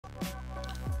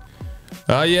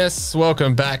Yes,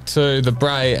 welcome back to the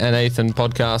Bray and Ethan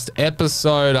Podcast,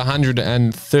 episode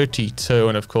 132.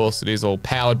 And of course, it is all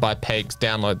powered by Pegs.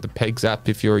 Download the Pegs app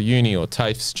if you're a uni or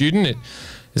TAFE student. It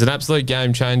is an absolute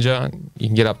game changer. You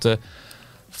can get up to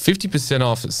 50%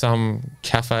 off at some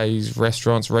cafes,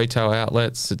 restaurants, retail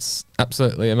outlets. It's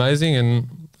absolutely amazing.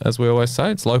 And as we always say,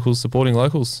 it's locals supporting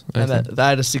locals. And they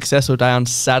had a successful day on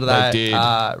Saturday. They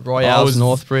did. Royals,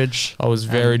 Northbridge. I was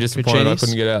very disappointed I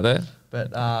couldn't get out there.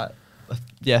 But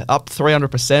yeah, up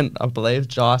 300%, I believe,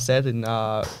 Jai said,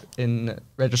 in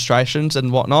registrations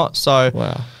and whatnot. So,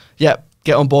 wow. Yeah,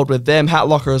 get on board with them. Hat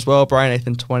Locker as well, Bray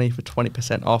Ethan 20 for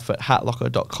 20% off at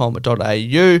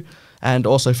hatlocker.com.au. And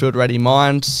also Field Ready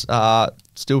Minds,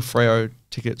 still Freo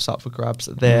tickets up for grabs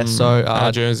there. So,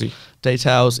 our jersey.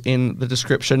 Details in the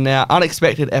description. Now,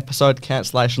 unexpected episode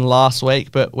cancellation last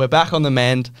week, but we're back on the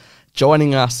mend.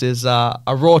 Joining us is a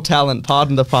raw talent,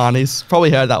 pardon the pun. He's probably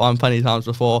heard that one plenty of times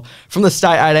before. From the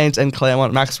State 18s and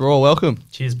Claremont, Max Rohr, welcome.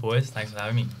 Cheers, boys. Thanks for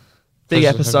having me. Big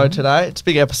episode today. It's a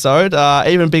big episode.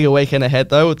 Even bigger weekend ahead,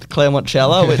 though, with the Claremont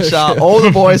Cella, which all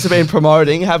the boys have been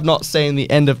promoting. Have not seen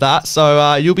the end of that.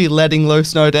 So you'll be letting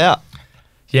loose, no doubt.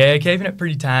 Yeah, keeping it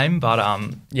pretty tame, but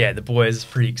yeah, the boys are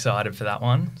pretty excited for that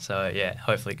one. So yeah,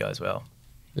 hopefully it goes well.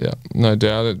 Yeah, no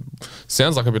doubt. It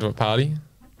sounds like a bit of a party.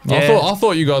 Yeah. I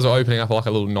thought you guys were opening up like a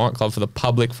little nightclub for the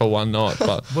public for one night,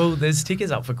 but well, there's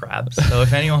tickets up for grabs. So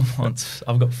if anyone wants,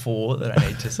 I've got 4 that I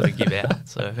need to sort of give out.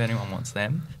 So if anyone wants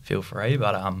them, feel free.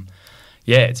 But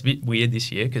yeah, it's a bit weird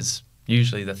this year because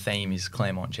usually the theme is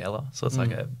Claremont Cella, so it's like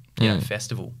a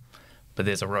festival. But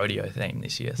there's a rodeo theme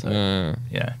this year, so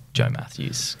you know, Joe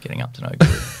Matthews getting up to no good.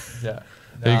 Yeah.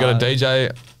 Have you got a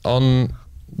DJ on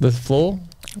the floor?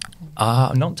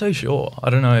 I'm not too sure. I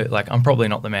don't know. Like, I'm probably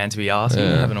not the man to be asking.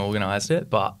 I haven't organised it,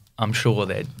 but I'm sure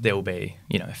that there will be,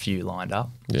 you know, a few lined up.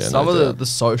 Yeah, some of the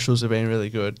socials have been really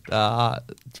good,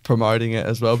 promoting it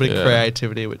as well. A bit of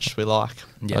creativity, which we like.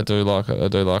 Yep. I do like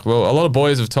it. Well, a lot of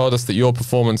boys have told us that your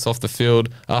performance off the field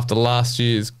after last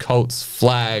year's Colts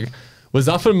flag was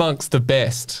up amongst the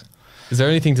best. Is there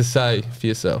anything to say for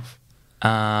yourself?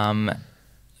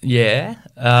 Yeah,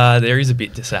 there is a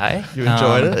bit to say. You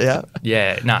enjoyed it, yeah?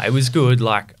 Yeah, no, it was good.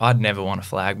 Like, I'd never won a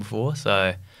flag before,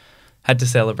 so had to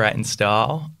celebrate in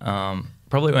style.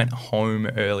 Probably went home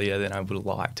earlier than I would have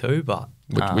liked to, but...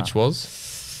 Which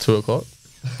was? 2 o'clock?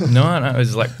 No, it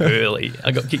was like early.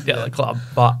 I got kicked out of the club,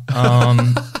 but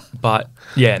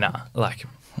yeah, no, like...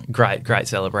 Great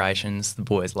celebrations. The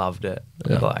boys loved it.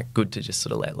 Yeah. Like, good to just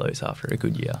sort of let loose after a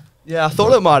good year. Yeah, I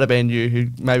thought it might have been you who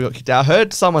maybe got kicked out. I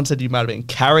heard someone said you might have been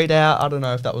carried out. I don't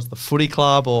know if that was the footy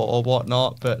club or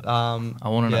whatnot, but I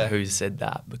want to know who said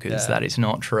that because that is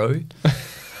not true.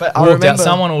 But I remember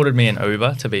someone ordered me an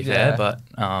Uber, to be fair, but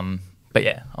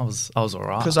yeah, I was all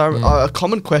right. Because a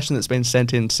common question that's been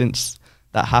sent in since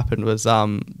that happened was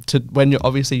to when you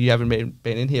obviously you haven't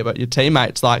been in here, but your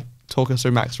teammates like. Talk us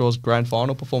through Max Rohr's grand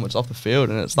final performance off the field,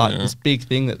 and it's like this big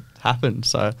thing that happened.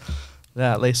 So,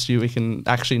 yeah, at least we can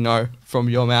actually know from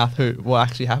your mouth what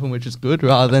actually happened, which is good,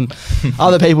 rather than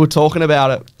other people talking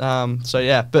about it. So,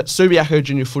 yeah. But Subiaco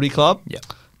Junior Footy Club. Yep.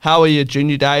 How were your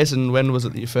junior days, and when was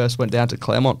it that you first went down to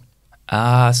Claremont?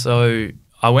 So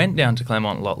I went down to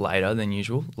Claremont a lot later than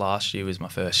usual. Last year was my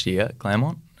first year at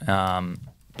Claremont,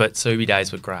 but Subi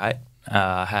days were great.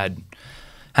 Had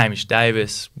Hamish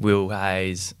Davis, Will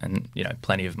Hayes, and, you know,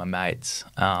 plenty of my mates.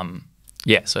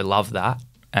 Yeah, so love that.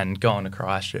 And going to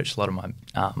Christchurch, a lot of my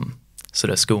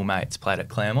sort of schoolmates played at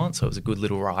Claremont, so it was a good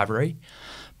little rivalry.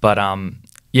 But,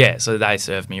 yeah, so they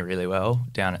served me really well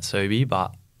down at Subi.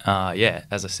 But, yeah,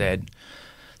 as I said,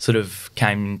 sort of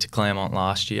came to Claremont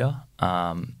last year.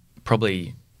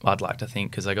 Probably, I'd like to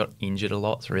think, because I got injured a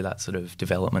lot through that sort of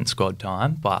development squad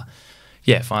time. But...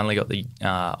 yeah, finally got the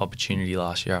opportunity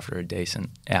last year after a decent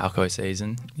Alco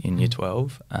season in Year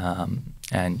 12.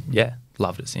 And, yeah,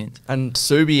 loved it since. And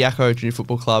Subiaco Junior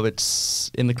Football Club, it's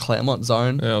in the Claremont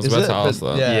zone, yeah, I was about to ask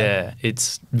that. Yeah,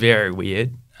 it's very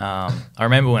weird. I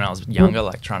remember when I was younger,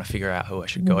 like, trying to figure out who I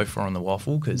should go for on the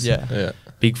waffle because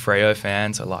big Freo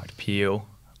fan, so I liked Peel,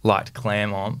 liked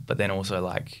Claremont, but then also,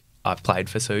 like... I've played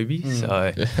for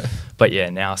Subi, but yeah,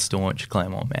 now staunch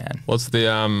Claremont man. What's the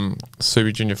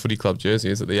Subi Junior Footy Club jersey?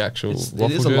 Is it the actual waffle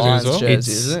it is a jersey Lions as well?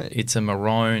 Jersey, isn't it? It's a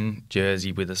maroon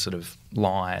jersey with a sort of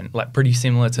line, like pretty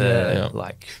similar to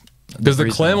like. Because the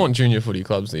Claremont Junior Footy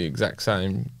Club's the exact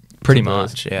same. Pretty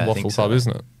much, yeah. Waffle club,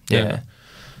 isn't it? Yeah.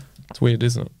 It's weird,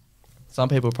 isn't it? Some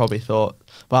people probably thought,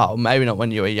 well, maybe not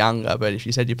when you were younger, but if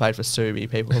you said you played for Subi,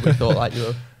 people probably thought like you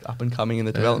were up and coming in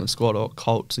the development squad or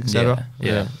Colts, etc.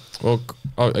 Yeah. Well,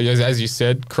 as you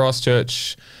said,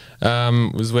 Christchurch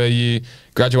was where you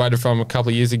graduated from a couple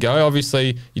of years ago.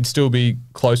 Obviously, you'd still be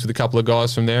close with a couple of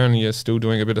guys from there, and you're still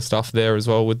doing a bit of stuff there as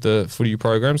well with the footy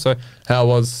program. So how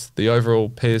was the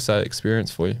overall PSA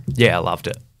experience for you? Yeah, I loved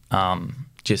it.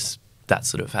 Just that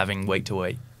sort of having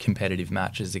week-to-week competitive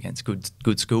matches against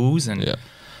good schools. And,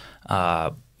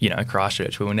 you know,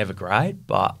 Christchurch, we were never great,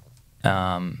 but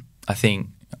I think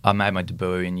I made my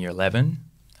debut in year 11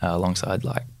 alongside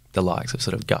like the likes of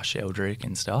sort of Gus Sheldrick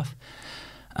and stuff.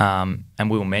 And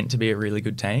we were meant to be a really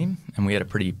good team, and we had a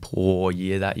pretty poor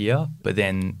year that year. But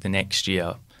then the next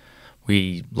year,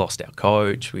 we lost our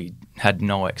coach. We had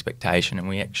no expectation, and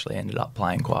we actually ended up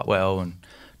playing quite well and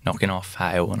knocking off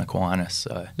Hale and Aquinas.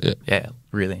 So, yeah,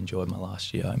 really enjoyed my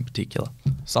last year in particular.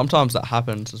 Sometimes that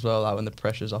happens as well, like when the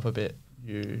pressure's off a bit,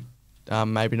 you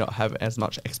maybe not have as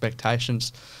much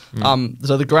expectations.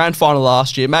 So the grand final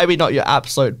last year, maybe not your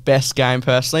absolute best game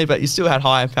personally, but you still had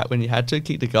high impact when you had to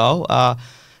kick the goal.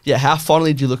 Yeah, how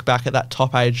fondly do you look back at that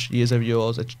top age years of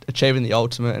yours, achieving the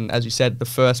ultimate, and as you said, the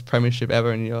first premiership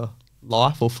ever in your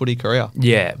life or footy career?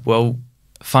 Yeah, well,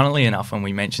 funnily enough, when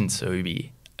we mentioned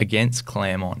Subi, against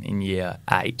Claremont in year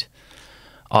 8,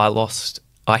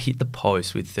 I hit the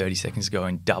post with 30 seconds to go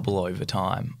in double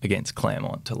overtime against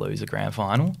Claremont to lose a grand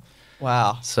final.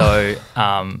 Wow. So,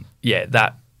 yeah,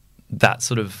 that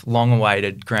sort of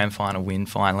long-awaited grand final win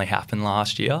finally happened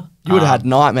last year. You would have had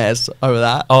nightmares over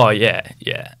that. Oh, yeah.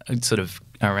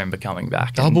 I remember coming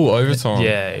back. Double overtime.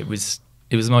 Yeah, it was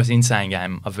the most insane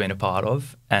game I've been a part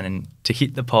of. And to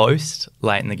hit the post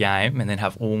late in the game and then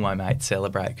have all my mates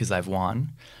celebrate because they've won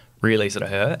really sort of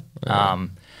hurt. Yeah.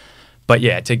 But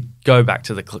yeah, to go back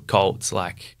to the Colts,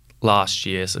 like last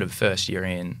year, sort of first year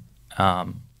in,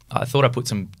 I thought I put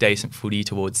some decent footy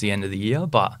towards the end of the year,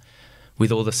 but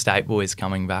with all the state boys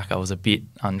coming back, I was a bit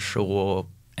unsure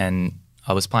and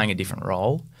I was playing a different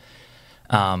role.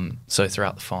 So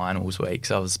throughout the finals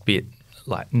weeks, I was a bit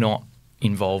like not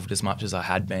involved as much as I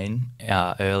had been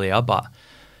earlier, but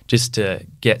just to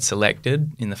get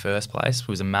selected in the first place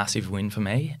was a massive win for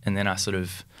me. And then I sort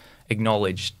of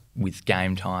acknowledged with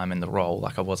game time and the role,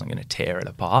 like I wasn't going to tear it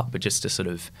apart, but just to sort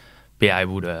of be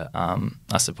able to,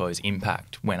 I suppose,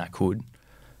 impact when I could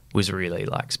was really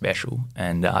like special.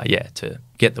 And yeah, to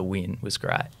get the win was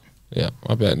great. Yeah,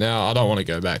 I bet. Now, I don't want to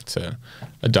go back to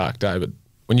a dark day, but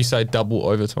when you say double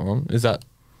overtime, is that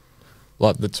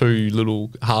like the two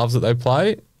little halves that they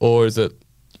play, or is it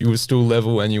you were still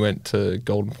level and you went to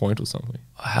golden point or something?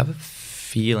 I have a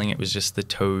feeling it was just the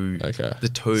two. Okay. The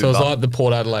two. So it was like the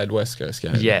Port Adelaide West Coast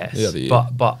game. Yes. The other year.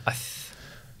 But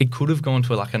it could have gone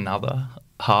to like another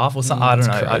half or something. I don't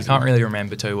know. Crazy. I can't really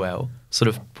remember too well. Sort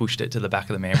of pushed it to the back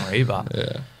of the memory, but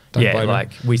yeah,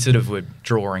 like we sort of were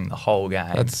drawing the whole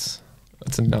game. That's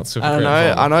a nuts of a I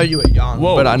grand final. know you were young,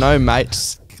 Whoa. but I know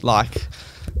mates, like,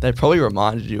 they probably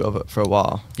reminded you of it for a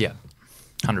while. Yeah,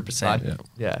 100%. Like,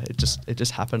 yeah, it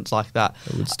just happens like that.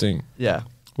 It would sting. Yeah.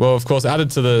 Well, of course,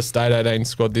 added to the State 18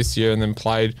 squad this year and then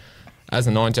played as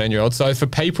a 19-year-old. So for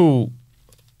people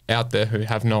out there who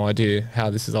have no idea how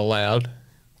this is allowed,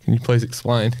 can you please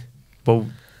explain? Well,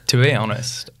 to be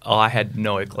honest, I had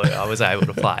no clue I was able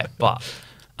to play. But,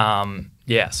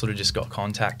 yeah, sort of just got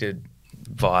contacted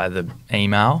via the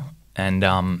email. And,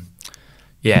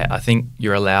 yeah, I think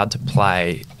you're allowed to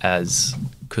play as,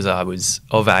 because I was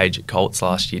of age at Colts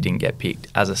last year, didn't get picked.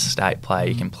 As a state player,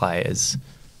 you can play as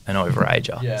an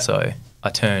overager. Yeah. So I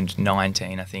turned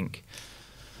 19, I think,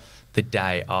 the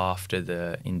day after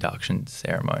the induction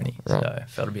ceremony. Right. So I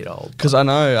felt a bit old. Because I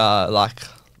know,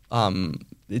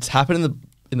 it's happened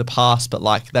in the past, but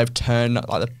like they've turned,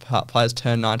 like the players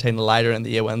turn 19 later in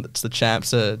the year when it's the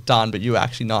champs are done, but you were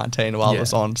actually 19 while it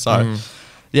was on. So,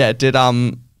 yeah, did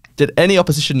any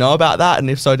opposition know about that? And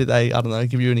if so, did they, I don't know,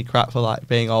 give you any crap for like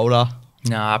being older?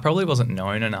 No, I probably wasn't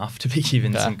known enough to be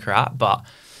given some crap, but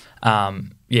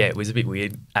yeah, it was a bit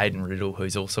weird. Aidan Riddle,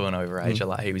 who's also an overager,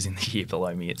 like he was in the year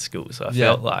below me at school, so I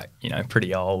felt like, you know,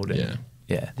 pretty old. And,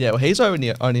 yeah. Well, he's only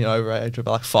an overage of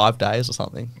like 5 days or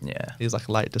something. Yeah. He's like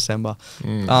late December.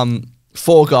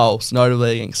 4 goals,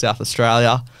 notably against South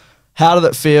Australia. How did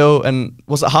it feel? And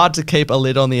was it hard to keep a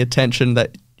lid on the attention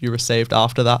that you received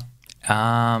after that?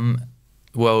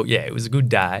 Well, yeah, it was a good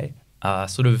day. I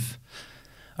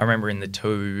remember in the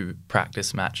 2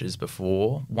 practice matches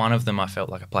before, one of them I felt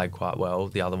like I played quite well.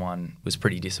 The other one was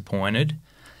pretty disappointed.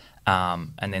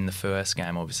 And then the first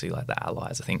game, obviously, like the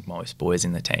Allies, I think most boys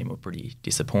in the team were pretty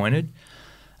disappointed.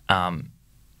 And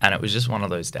it was just one of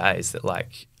those days that,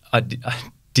 like, I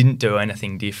didn't do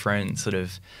anything different, sort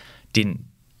of didn't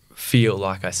feel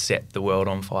like I set the world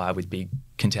on fire with big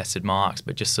contested marks,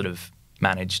 but just sort of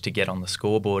managed to get on the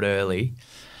scoreboard early.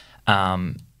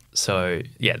 So,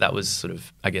 yeah, that was sort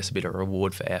of, I guess, a bit of a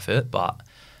reward for effort. But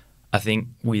I think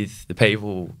with the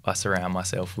people I surround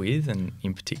myself with, and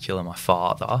in particular my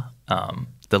father,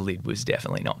 the lid was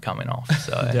definitely not coming off.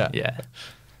 So, yeah.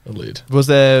 The lid. Was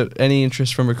there any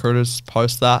interest from recruiters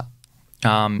post that?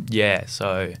 Yeah,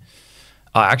 so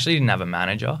I actually didn't have a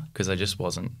manager because I just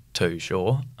wasn't too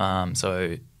sure.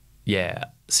 So, yeah,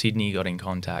 Sydney got in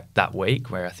contact that week,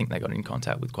 where I think they got in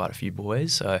contact with quite a few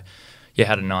boys. So, yeah,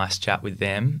 had a nice chat with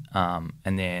them.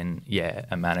 And then, yeah,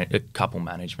 a couple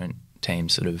management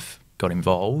teams sort of got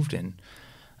involved and,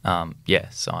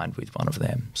 signed with one of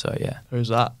them. So, yeah. Who's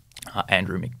that?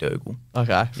 Andrew McDougall.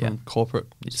 Okay, from Corporate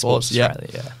Sports. Australia,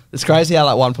 yeah. It's crazy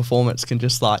how one performance can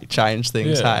just change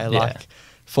things. Yeah. Hey,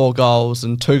 4 goals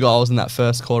and 2 goals in that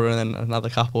first quarter, and then another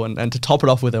couple, and to top it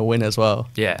off with a win as well.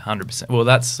 Yeah, 100%. Well,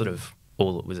 that's sort of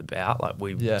all it was about.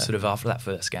 We sort of, after that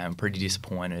first game, pretty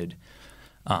disappointed.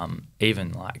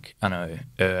 Even I know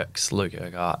Luke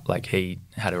Urquhart, he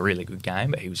had a really good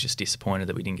game, but he was just disappointed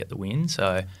that we didn't get the win.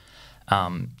 So,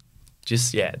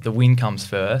 the win comes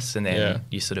first, and then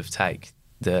you sort of take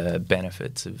the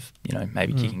benefits of,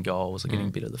 maybe kicking goals or getting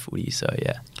a bit of the footy. So,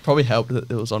 yeah. Probably helped that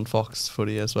it was on Fox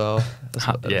Footy as well.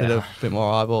 A bit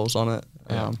more eyeballs on it.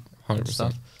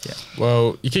 100%. Yeah.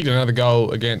 Well, you kicked another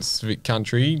goal against Vic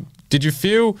Country. Did you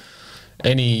feel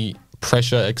any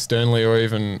pressure externally or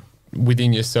even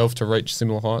within yourself to reach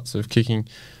similar heights of kicking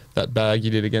that bag you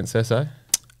did against SA?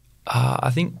 I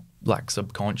think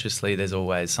subconsciously there's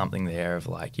always something there of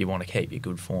you want to keep your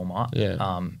good form up.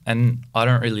 Yeah. And I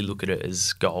don't really look at it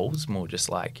as goals, more just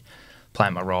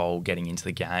playing my role, getting into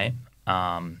the game.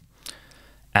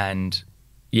 And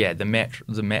yeah, the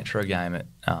Metro game at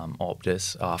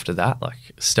Optus after that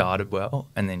started well,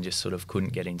 and then just sort of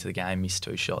couldn't get into the game, missed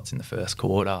 2 shots in the first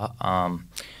quarter.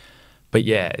 But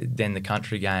yeah, then the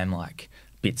country game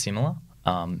bit similar.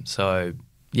 So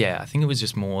yeah, I think it was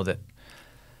just more that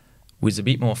was a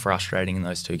bit more frustrating in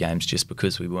those 2 games just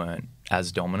because we weren't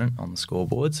as dominant on the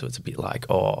scoreboard. So it's a bit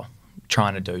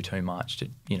trying to do too much to,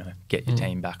 get your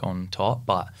team back on top.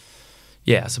 But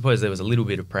yeah, I suppose there was a little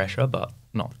bit of pressure, but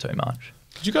not too much.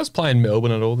 Did you guys play in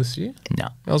Melbourne at all this year? No.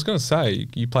 I was going to say,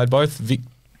 you played both Vic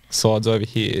sides over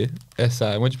here,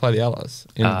 SA. Where'd you play the others?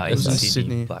 In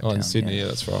Sydney. In Sydney, yeah,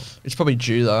 that's right. It's probably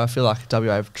due though. I feel like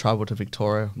WA have travelled to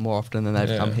Victoria more often than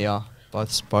they've come here.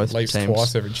 Both least teams.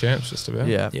 Twice every champs, just about.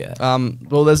 Yeah.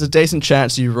 Well, there's a decent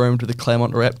chance you roomed with the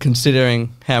Claremont rep,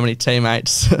 considering how many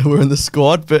teammates were in the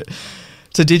squad. But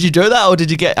so, did you do that, or did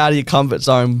you get out of your comfort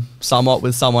zone somewhat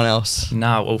with someone else?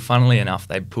 No. Well, funnily enough,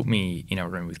 they put me in a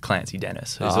room with Clancy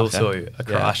Dennis, who's also a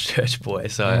Christchurch boy.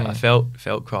 So I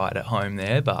felt quite at home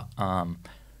there. But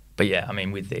yeah, I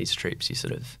mean, with these trips, you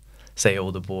sort of see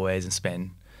all the boys and spend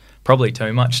probably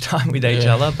too much time with each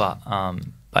other.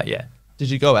 But yeah. Did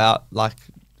you go out I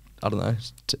don't know,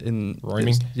 in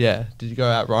roaming? Yeah. Did you go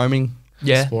out roaming?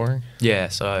 Yeah. Exploring? Yeah.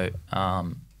 So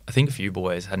I think a few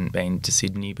boys hadn't been to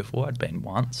Sydney before. I'd been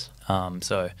once.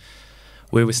 So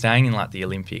we were staying in the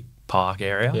Olympic Park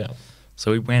area. Yeah.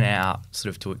 So we went out sort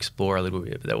of to explore a little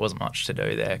bit, but there wasn't much to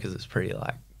do there because it's pretty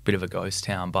bit of a ghost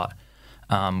town. But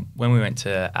when we went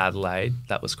to Adelaide,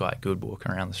 that was quite good,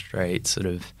 walking around the streets, sort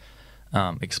of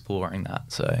exploring that.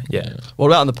 So yeah. What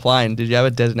about on the plane? Did you have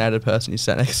a designated person you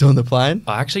sat next to on the plane?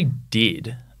 I actually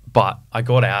did, but I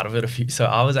got out of it a few. So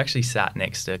I was actually sat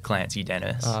next to Clancy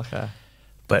Dennis. Oh, okay.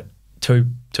 But two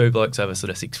blokes over sort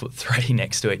of 6'3"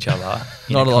 next to each other.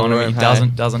 Not a lot of room.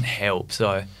 Doesn't help.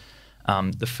 So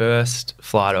the first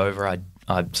flight over, I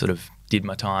sort of did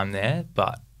my time there,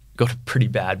 but got a pretty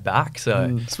bad back.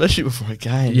 So especially before a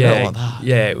game. Yeah, you don't want that.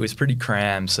 Yeah, it was pretty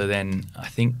crammed. So then I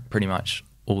think pretty much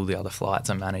all the other flights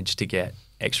I managed to get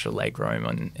extra leg room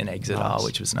on an Exeter,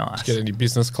 which was nice. Get any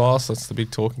business class? That's the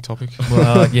big talking topic.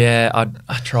 Well, yeah,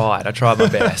 I tried my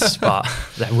best, but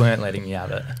they weren't letting me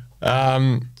have it.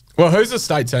 Well, who's the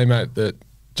state teammate that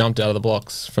jumped out of the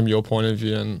blocks from your point of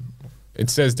view? And it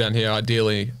says down here,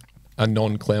 ideally, a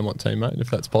non-Claremont teammate,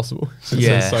 if that's possible. Since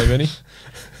there's so many.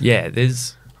 Yeah,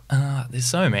 there's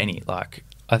so many.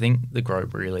 I think the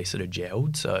group really sort of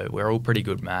gelled, so we're all pretty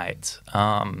good mates.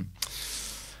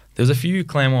 There was a few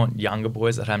Claremont younger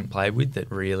boys that I hadn't played with that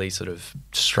really sort of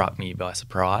struck me by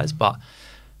surprise, but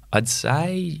I'd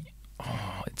say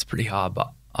it's pretty hard,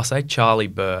 but I'll say Charlie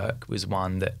Burke was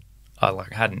one that I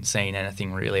hadn't seen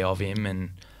anything really of him, and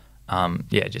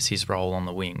just his role on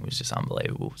the wing was just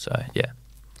unbelievable. So yeah,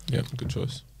 good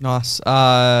choice. Nice.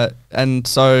 And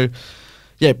so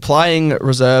playing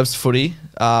reserves footy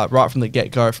right from the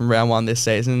get-go from round 1 this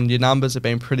season, your numbers have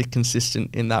been pretty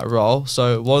consistent in that role.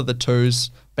 So what are the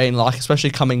twos been like, especially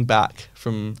coming back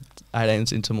from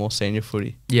 18s into more senior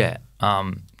footy? Yeah,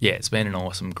 yeah, it's been an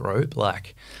awesome group.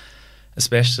 Like,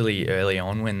 especially early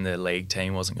on when the league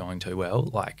team wasn't going too well,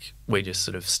 like we just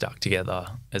sort of stuck together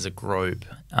as a group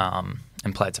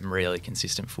and played some really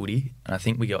consistent footy. And I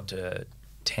think we got to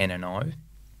 10-0.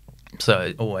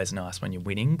 So always nice when you're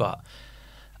winning. But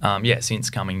yeah, since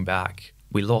coming back,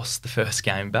 we lost the first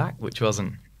game back, which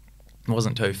wasn't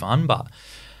too fun. But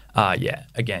yeah,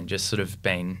 again, just sort of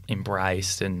been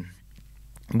embraced and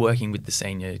working with the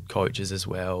senior coaches as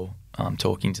well,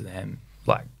 talking to them.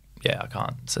 Like, yeah, I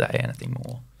can't say anything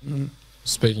more.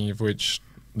 Speaking of which,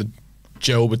 the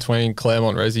gel between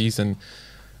Claremont Rezzies and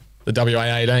the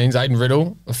WA18s, Aiden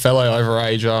Riddle, a fellow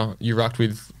overager you rucked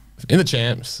with in the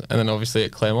champs, and then obviously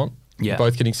at Claremont. Yeah.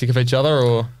 Both getting sick of each other,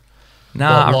 or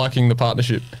Nah, liking the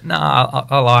partnership? Nah,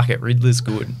 I like it. Riddler's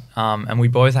good. And we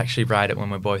both actually rate it when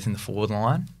we're both in the forward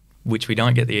line, which we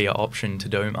don't get the option to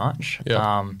do much.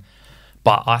 Yeah.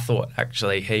 But I thought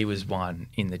actually he was one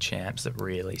in the champs that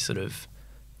really sort of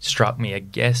struck me, I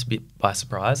guess, a bit by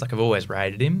surprise. Like, I've always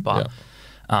rated him, but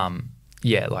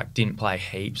yeah, like didn't play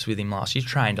heaps with him last year.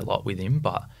 Trained a lot with him,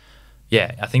 but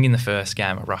yeah, I think in the first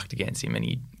game I rucked against him and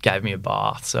he gave me a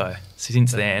bath. So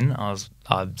since then I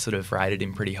sort of rated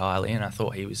him pretty highly, and I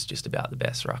thought he was just about the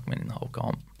best ruckman in the whole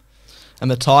comp. And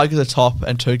the Tigers are top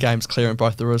and 2 games clear in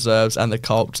both the reserves and the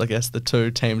Colts, I guess the 2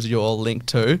 teams you're linked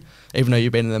to, even though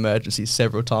you've been in emergencies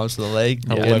several times for the league.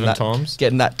 11 times.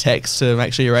 Getting that text to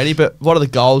make sure you're ready. But what are the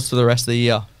goals for the rest of the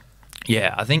year?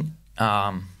 Yeah, I think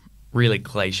really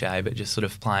cliche, but just sort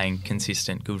of playing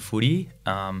consistent good footy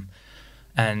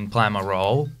and playing my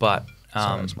role. But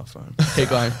Sorry, that's my phone. Keep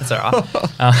going. it's all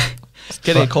right.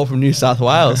 Getting a call from New South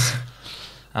Wales.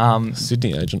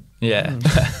 Sydney agent. Yeah.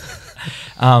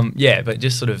 Yeah, but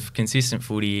just sort of consistent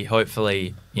footy.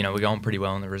 Hopefully, you know, we're going pretty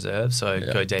well in the reserve, so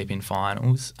go deep in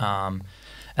finals. And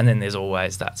then there's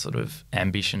always that sort of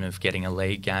ambition of getting a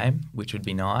league game, which would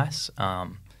be nice.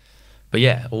 But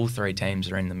yeah, all 3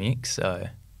 teams are in the mix, so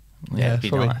yeah, it'd be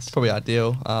probably, nice. Probably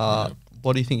ideal.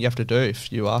 What do you think you have to do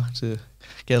if you are to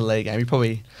get a league game? You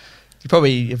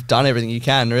probably have done everything you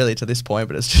can really to this point,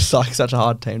 but it's just like such a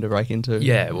hard team to break into.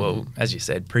 Yeah, well, as you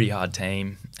said, pretty hard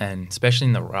team, and especially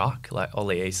in the ruck, like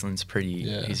Ollie Eastland's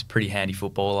he's a pretty handy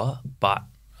footballer. But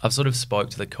I've sort of spoke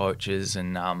to the coaches,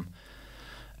 and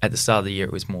at the start of the year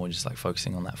it was more just like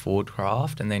focusing on that forward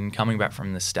craft, and then coming back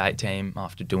from the state team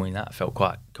after doing that, I felt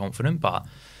quite confident. But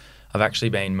I've actually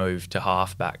been moved to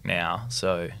halfback now,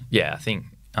 so yeah, I think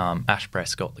Ash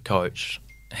Prescott, the coach,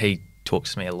 he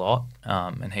talks to me a lot,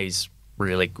 and he's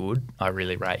really good. I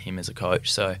really rate him as a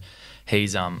coach. So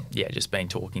he's just been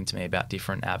talking to me about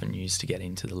different avenues to get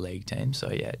into the league team.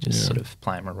 So yeah, sort of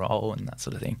playing a role and that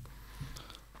sort of thing.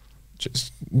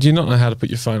 Do you not know how to put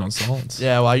your phone on silence?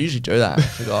 Yeah, well, I usually do that. I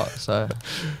forgot. So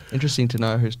interesting to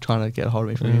know who's trying to get a hold of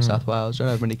me from New South Wales. Don't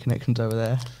have many connections over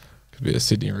there. Could be a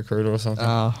Sydney recruiter or something.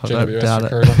 I GWS doubt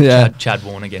recruiter. it. Yeah. Chad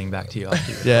Warner getting back to you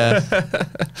after you.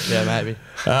 Yeah, maybe.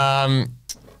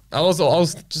 I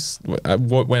was just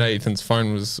when Ethan's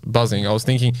phone was buzzing, I was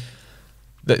thinking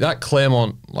that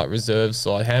Claremont like reserve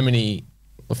side, how many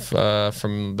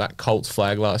from that Colts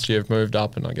flag last year have moved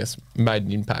up and I guess made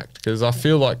an impact? Because I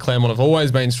feel like Claremont have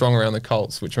always been strong around the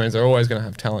Colts, which means they're always going to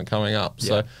have talent coming up. Yeah.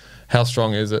 So how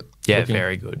strong is it? Yeah,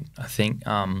 very good. I think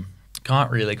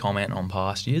can't really comment on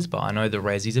past years, but I know the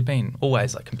Rezzies have been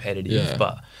always like competitive,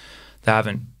 but they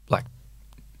haven't like.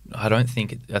 I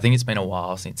think it's been a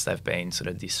while since they've been sort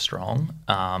of this strong.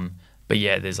 But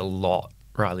yeah, there's a lot.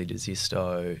 Riley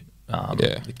DeSisto,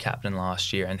 the captain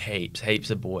last year, and heaps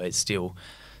of boys still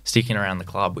sticking around the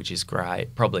club, which is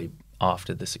great. Probably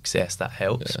after the success that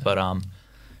helps.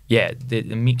 Yeah. But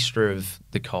the mixture of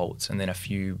the Colts and then a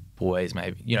few boys,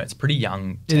 maybe, you know, it's a pretty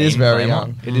young team. It is very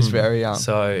Claremont. young. It is very young.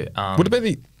 So would it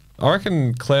be I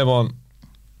reckon Claremont.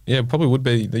 Yeah, probably would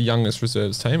be the youngest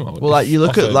reserves team. I would. Well, you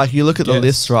look at the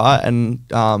list, right? And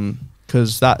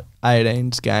because that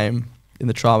 18s game in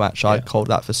the trial match, I called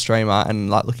that for streamer, and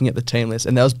like looking at the team list,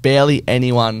 and there was barely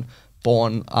anyone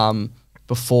born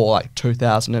before like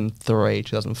 2003,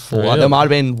 2004. Really? Like, there might have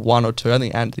been 1 or 2. I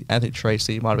think Anthony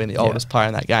Tracy might have been the oldest player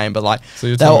in that game, but like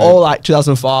so they were all like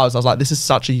 2005s. I was like, this is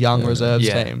such a young reserves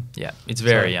team. Yeah, it's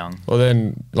very young. Well,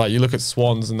 then like you look at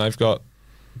Swans and they've got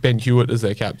Ben Hewitt as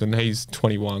their captain. He's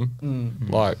 21.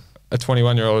 Like a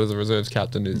 21-year-old as a reserves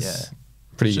captain is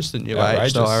pretty just a new outrageous.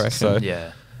 age, though, I reckon. So,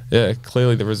 yeah,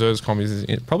 clearly the reserves comp is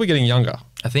probably getting younger.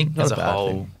 I think Not as a a bad whole,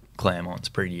 thing. Claremont's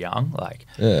pretty young. Like,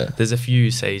 there's a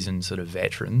few seasoned sort of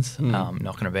veterans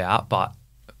knocking about, but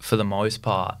for the most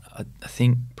part, I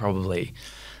think probably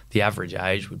the average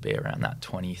age would be around that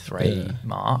 23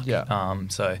 mark. Yeah.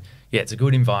 So yeah, it's a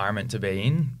good environment to be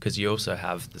in because you also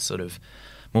have the sort of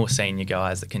more senior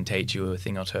guys that can teach you a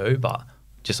thing or two, but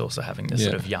just also having the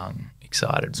sort of young,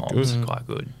 excited mobs is quite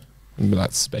good. But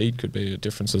that speed could be a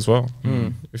difference as well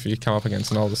if you come up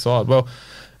against an older side. Well,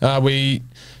 we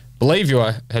believe you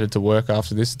are headed to work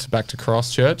after this, back to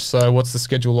Christchurch. So what's the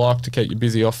schedule like to keep you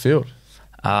busy off field?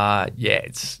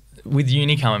 It's with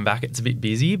uni coming back, it's a bit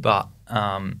busy, but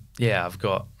I've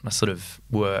got a sort of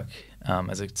work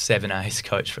as a 7A's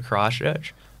coach for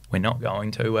Christchurch. We're not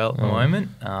going too well at the moment.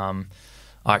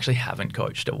 I actually haven't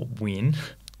coached a win.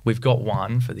 We've got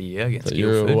one for the year against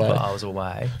Guildford, but I was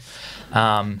away.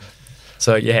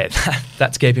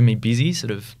 That's keeping me busy,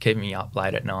 sort of keeping me up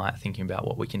late at night thinking about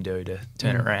what we can do to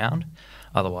turn it around.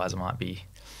 Otherwise, I might be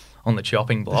on the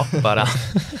chopping block. But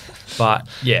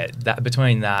that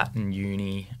between that and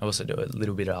uni, I also do a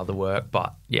little bit of other work.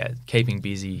 But yeah, keeping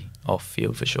busy off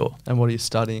field for sure. And what are you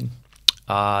studying?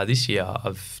 This year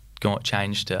I've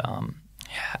changed to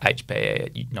HPE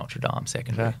at Notre Dame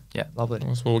Secondary. Okay. Yeah, lovely.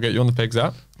 So we'll get you on the Pegs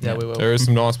app. Yeah, we will. There is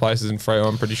some nice places in Freo,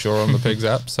 I'm pretty sure, on the Pegs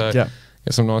app. So get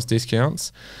some nice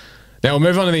discounts. Now we'll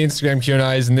move on to the Instagram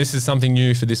Q&As, and this is something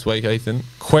new for this week, Ethan.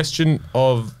 Question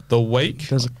of the week.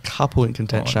 There's a couple in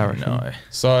contention, I reckon. No.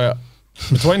 So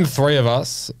between the three of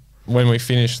us, when we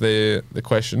finish the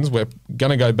questions, we're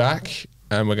going to go back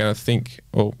and we're going to think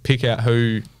or pick out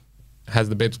who has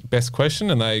the best question,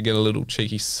 and they get a little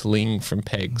cheeky sling from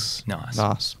Pegs.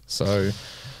 Nice. So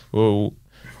we'll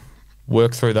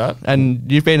work through that. And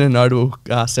you've been a notable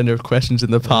sender of questions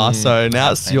in the past, so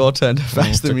now it's your turn to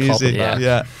face the music.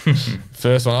 Yeah.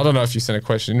 First one, I don't know if you sent a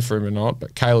question in for him or not,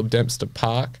 but Caleb Dempster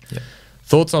Park. Yep.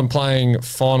 Thoughts on playing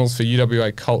finals for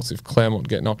UWA Colts if Claremont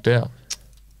get knocked out?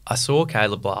 I saw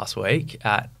Caleb last week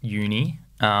at uni,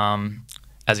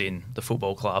 as in the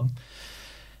football club,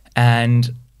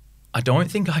 and I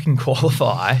don't think I can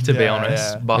qualify, to be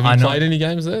honest. Yeah. But Have you played any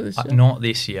games there this year? Not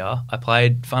this year.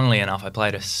 Funnily enough, I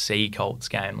played a C Colts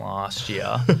game last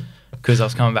year because I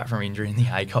was coming back from injury and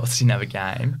the A Colts didn't have a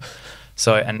game.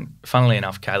 So, and funnily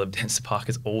enough, Caleb Dempster Park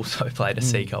has also played a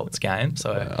C Colts game.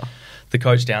 So the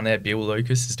coach down there, Bill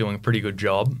Lucas, is doing a pretty good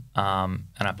job. And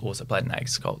I've also played an A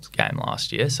Colts game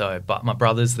last year. So, but my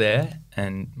brother's there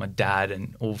and my dad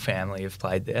and all family have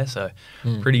played there. So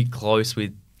pretty close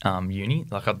with uni.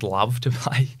 Like, I'd love to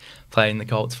play in the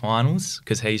Colts finals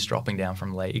because he's dropping down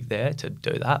from league there to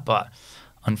do that, but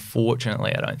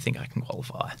unfortunately I don't think I can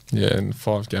qualify. Yeah, in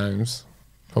 5 games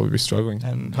probably be struggling,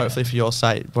 and hopefully for your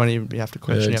sake won't even have to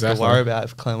question, you have to worry about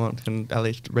if Claremont can at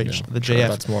least reach the GF.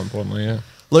 That's more importantly.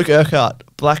 Luke Urquhart,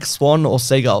 Black Swan or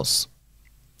Seagulls?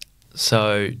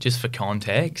 So just for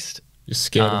context, you're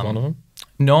scared of one of them?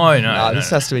 No. This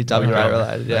has to be WA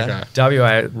related. Yeah, okay.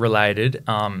 WA related.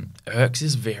 Urks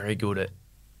is very good at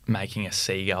making a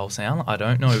seagull sound. I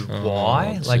don't know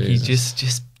why. Like Jesus. He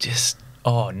just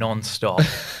non-stop.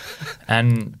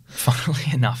 And funnily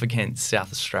enough, against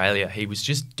South Australia, he was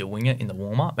just doing it in the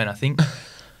warm-up, and I think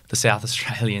the South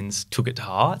Australians took it to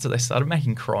heart, so they started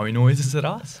making crow noises at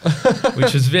us,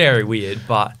 which was very weird.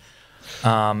 But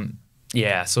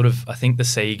sort of, I think the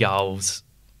Seagulls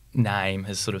name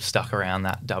has sort of stuck around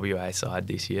that WA side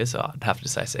this year, so I'd have to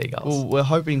say Seagulls. Well, we're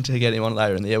hoping to get him on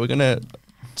later in the year. We're going to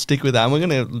stick with that, and we're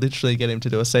going to literally get him to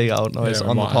do a seagull noise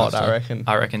on the pod, I reckon.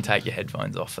 I reckon take your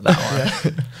headphones off for that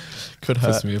one. Could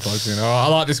hurt. I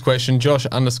like this question. Josh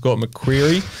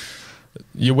 _McQuery.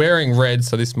 You're wearing red,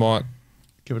 so this might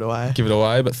give it away.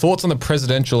 But thoughts on the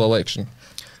presidential election?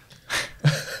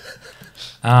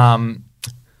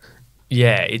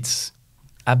 It's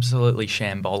absolutely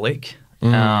shambolic.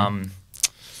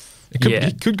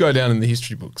 It could go down in the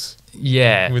history books.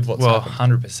 Yeah, with what's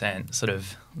happened. 100%. Sort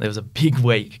of, there was a big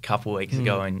week a couple of weeks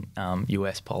ago in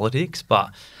US politics,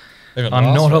 but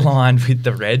I'm not aligned with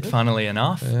the red, funnily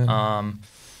enough. Yeah.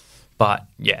 But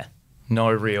yeah, no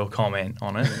real comment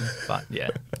on it. But yeah.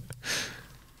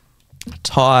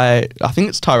 I think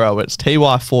it's Tyrell, but it's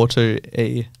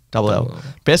TY42ELL.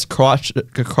 Best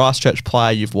Christchurch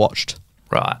player you've watched?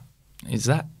 Right. Is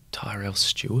that Tyrell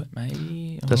Stewart,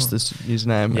 maybe? That's this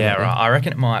username. Yeah, right. I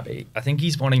reckon it might be. I think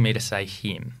he's wanting me to say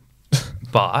him.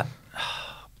 But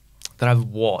that I've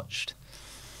watched.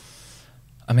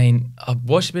 I mean, I've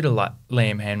watched a bit of like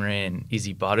Liam Henry and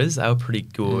Izzy Butters. They were pretty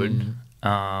good.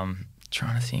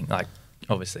 Trying to think, like,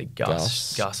 obviously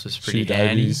Gus was pretty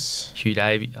handy. Hugh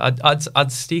Davies.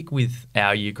 I'd stick with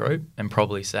our year group and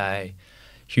probably say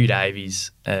Hugh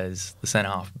Davies as the centre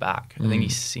half back. I think he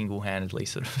single-handedly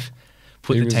sort of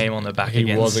put the team on the back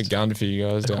against. He was a gun for you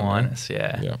guys,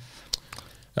 yeah.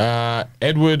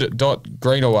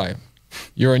 Edward.Greenaway.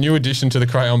 You're a new addition to the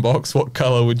crayon box. What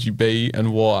colour would you be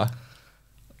and why?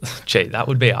 Gee, that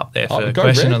would be up there for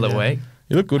question of the week.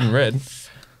 You look good in red.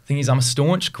 Thing is, I'm a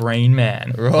staunch green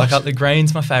man. Right. Like the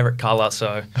green's my favourite colour,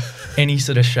 so any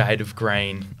sort of shade of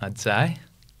green, I'd say.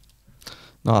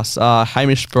 Nice.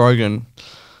 Hamish Brogan.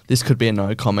 This could be a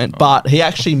no comment, but he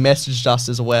actually messaged us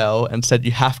as well and said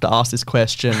you have to ask this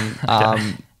question.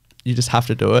 Okay. You just have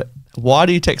to do it. Why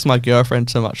do you text my girlfriend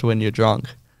so much when you're drunk?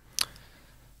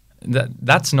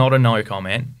 That's not a no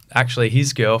comment. Actually,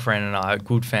 his girlfriend and I are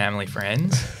good family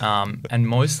friends, and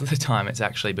most of the time it's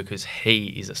actually because he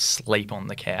is asleep on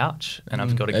the couch, and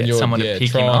I've got to get someone to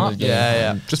pick him up.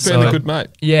 Yeah. Just being a good mate.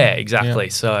 Yeah, exactly.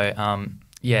 Yeah.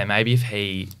 So, maybe if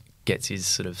he gets his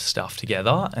sort of stuff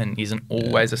together and isn't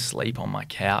always asleep on my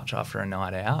couch after a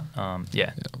night out,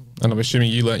 yeah. And I'm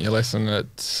assuming you learnt your lesson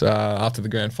after the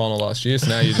grand final last year, so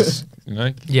now you just, giving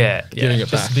it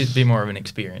just back. a bit more of an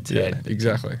experience. Yeah,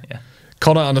 exactly. Yeah.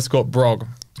 Connor_Brog.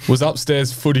 Was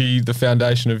upstairs footy the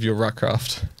foundation of your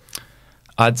ruckcraft?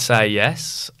 I'd say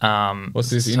yes. What's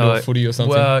this, indoor footy or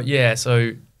something? Well, yeah,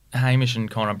 so Hamish and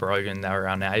Connor Brogan, they were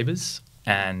our neighbours,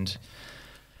 and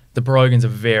the Brogans are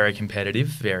very competitive.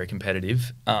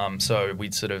 So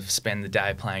we'd sort of spend the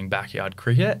day playing backyard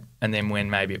cricket, and then when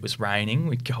maybe it was raining,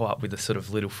 we'd go up with a sort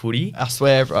of little footy. I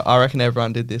swear, I reckon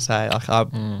everyone did this, hey?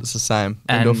 It's the same,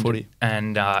 indoor footy.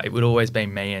 And it would always be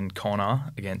me and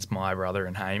Connor against my brother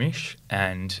and Hamish,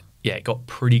 and yeah, it got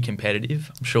pretty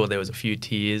competitive. I'm sure there was a few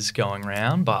tears going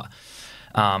around, but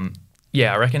I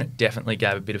reckon it definitely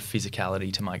gave a bit of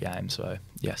physicality to my game, so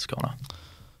yes, Connor.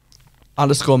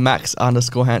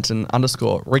 _Max_Hanson_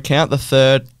 recount the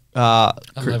third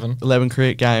 11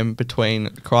 cricket game between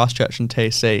Christchurch and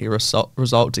TC,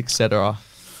 results, etc.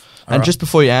 And just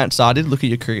before you answer, I did look at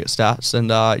your cricket stats, and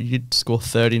you'd score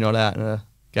 30 not out in a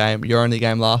game. Your only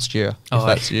game last year, if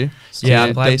that's you. So yeah,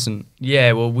 I played, decent.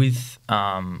 Yeah, well, with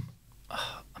I'm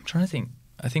trying to think.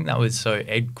 I think that was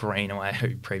Ed Greenaway,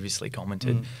 who previously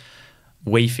commented.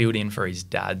 We filled in for his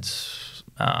dad's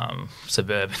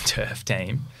suburban turf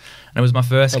team. And it was my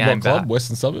first game back. Club?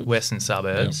 Western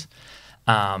Suburbs.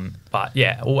 But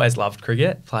yeah, always loved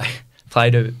cricket.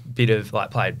 Played a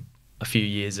few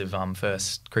years of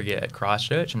first cricket at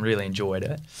Christchurch and really enjoyed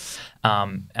it.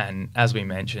 And as we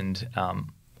mentioned,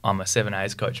 I'm a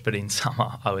 7As coach, but in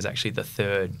summer I was actually the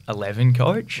third 11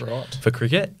 coach for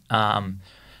cricket. And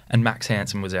Max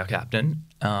Hanson was our captain.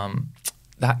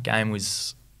 That game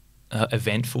was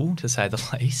eventful, to say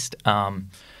the least.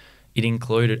 It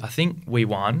included, I think we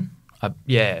won. I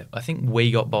think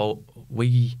we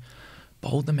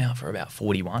bowled them out for about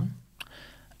 41,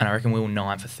 and I reckon we were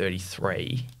 9 for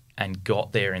 33 and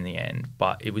got there in the end.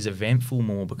 But it was eventful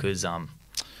more because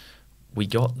we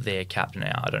got their captain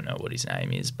out. I don't know what his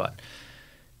name is, but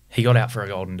he got out for a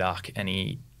golden duck and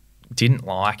he didn't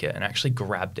like it and actually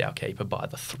grabbed our keeper by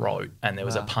the throat, and there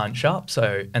was a punch up.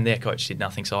 So, and their coach did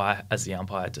nothing, so I, as the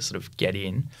umpire, had to sort of get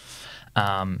in.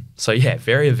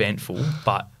 Very eventful,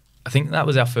 but I think that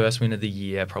was our first win of the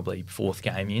year, probably fourth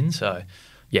game in. So,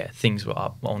 yeah, things were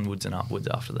onwards and upwards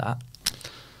after that.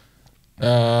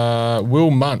 Will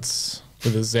Muntz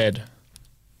with a Z.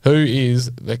 Who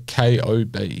is the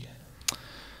KOB?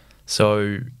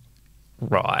 So,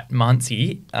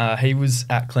 Muncie, he was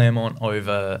at Claremont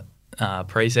over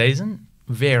pre-season.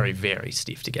 Very, very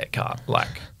stiff to get cut. I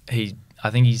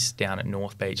think he's down at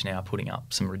North Beach now putting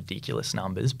up some ridiculous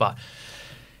numbers, but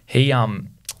he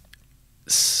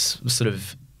sort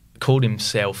of called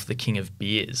himself the king of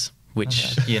beers,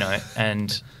 which,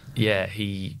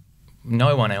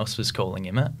 no one else was calling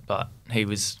him it, but he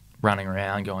was running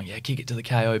around going, yeah, kick it to the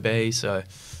KOB. So,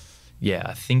 yeah,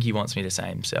 I think he wants me to say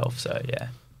himself. So, yeah.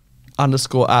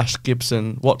 _Ash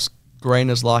Gibson. What's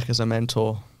Greeners like as a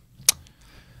mentor?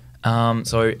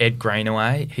 So Ed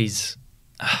Greenaway, he's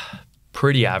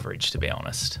pretty average, to be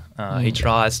honest. He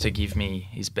tries to give me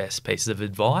his best pieces of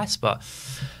advice, but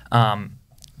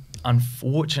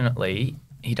unfortunately,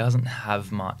 he doesn't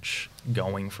have much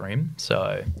going for him.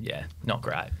 So, yeah, not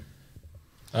great.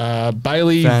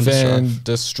 Bailey Van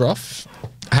der Struff.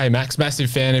 Hey, Max, massive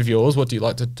fan of yours. What do you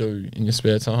like to do in your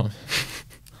spare time?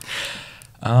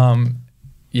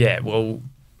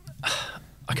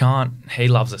 I can't. He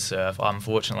loves to surf.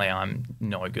 Unfortunately, I'm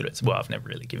no good at. Well, I've never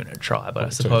really given it a try, but I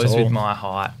suppose with my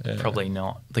height, probably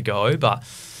not the go. But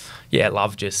yeah,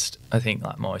 love just. I think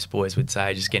like most boys would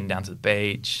say, just getting down to the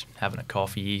beach, having a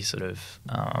coffee, sort of.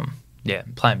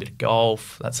 Playing a bit of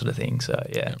golf, that sort of thing. So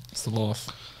yeah, it's the life.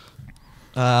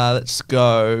 Let's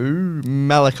go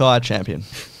Malachi Champion.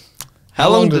 How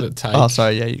long did it take? Oh,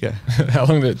 sorry. Yeah, you go. How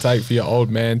long did it take for your old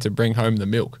man to bring home the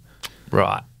milk?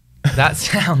 Right. That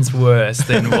sounds worse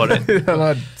than what it...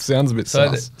 That sounds a bit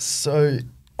sus. So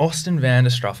Austin van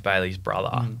der Struff, Bailey's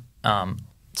brother,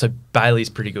 So Bailey's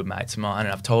pretty good mates of mine,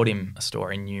 and I've told him a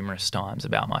story numerous times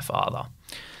about my father.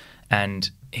 And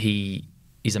he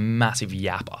is a massive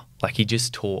yapper. Like, he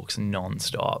just talks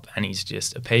non-stop, and he's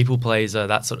just a people pleaser,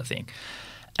 that sort of thing.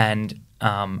 And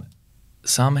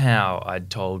somehow I'd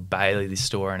told Bailey this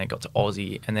story, and it got to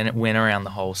Aussie, and then it went around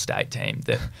the whole state team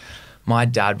that my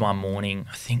dad one morning,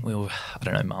 I think I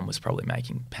don't know, Mum was probably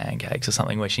making pancakes or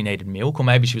something where she needed milk, or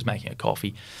maybe she was making a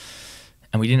coffee,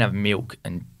 and we didn't have milk,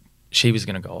 and she was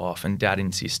going to go off, and Dad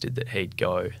insisted that he'd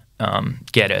go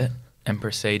get it, and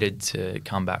proceeded to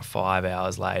come back 5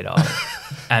 hours later.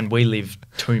 And we lived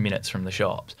 2 minutes from the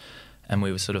shops. And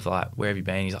we were sort of like, where have you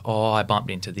been? He's like, oh, I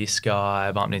bumped into this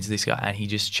guy, and he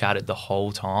just chatted the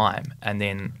whole time. And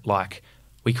then, like,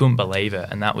 we couldn't believe it.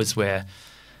 And that was where,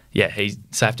 yeah, he's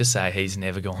safe to say he's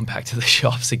never gone back to the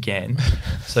shops again.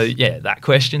 So, yeah, that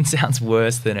question sounds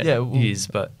worse than it is,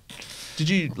 but... Did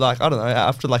you, like, I don't know,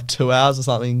 after like 2 hours or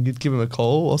something, you'd give him a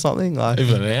call or something? Like,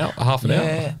 even an hour, half an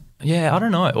hour? Yeah, I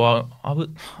don't know. Well,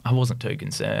 I wasn't too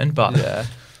concerned, but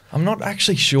I'm not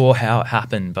actually sure how it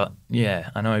happened. But yeah,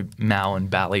 I know Mal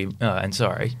and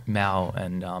Mal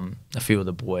and a few of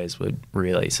the boys were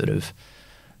really sort of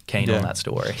keen on that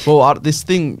story. Well, this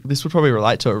would probably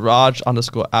relate to a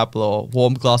Raj_Abler,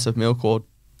 warm glass of milk or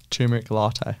turmeric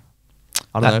latte.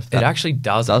 I don't know if that... It actually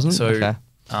doesn't. So okay.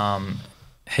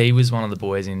 He was one of the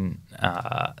boys in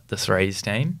the threes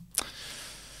team.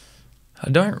 I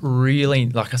don't really,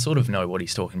 like, I sort of know what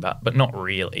he's talking about, but not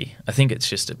really. I think it's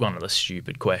just one of the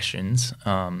stupid questions.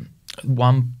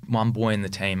 One boy in the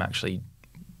team actually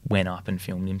went up and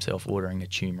filmed himself ordering a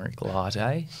turmeric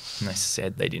latte, and they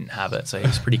said they didn't have it, so he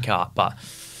was pretty cut. But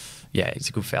yeah, he's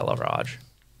a good fella, Raj.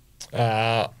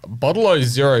 Bottle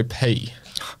 0P.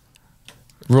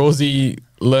 Rosie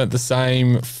learnt the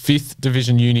same 5th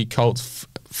Division Uni Colts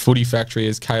footy factory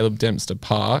as Caleb Dempster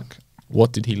Park.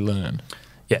 What did he learn?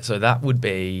 Yeah, so that would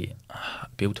be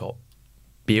Bill.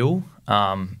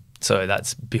 So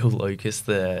that's Bill Lucas,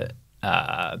 the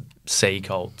Sea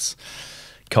Colts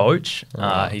coach.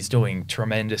 Right. He's doing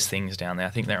tremendous things down there.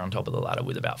 I think they're on top of the ladder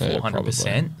with about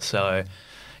 400%. So,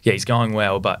 yeah, he's going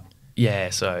well. But, yeah,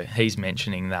 so he's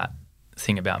mentioning that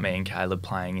thing about me and Caleb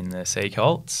playing in the Sea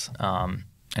Colts.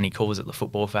 And he calls it the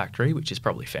football factory, which is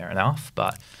probably fair enough.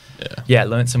 But, yeah,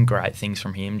 learned some great things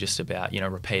from him just about,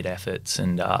 repeat efforts.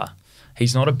 And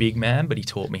he's not a big man, but he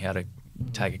taught me how to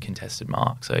take a contested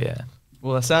mark. So, yeah.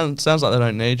 Well, it sounds like they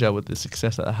don't need you with the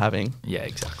success that they're having. Yeah,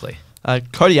 exactly.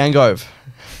 Cody Angove,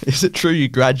 is it true you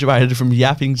graduated from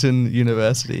Yappington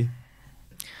University?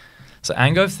 So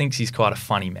Angove thinks he's quite a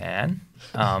funny man,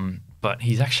 but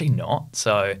he's actually not.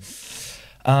 So,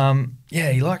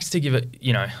 yeah, he likes to give it,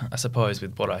 I suppose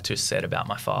with what I just said about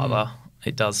my father,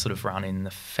 it does sort of run in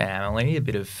the family, a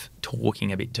bit of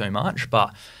talking a bit too much.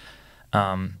 But,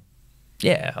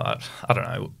 yeah, I don't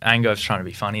know. Angove's trying to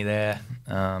be funny there.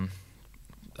 I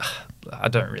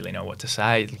don't really know what to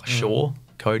say. Sure.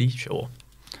 Cody, sure.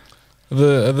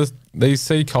 These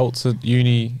Sea Colts at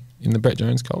uni in the Brett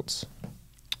Jones Colts?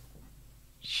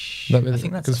 I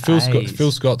think that's because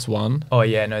Phil Scott's won. Oh,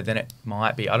 yeah, no, then it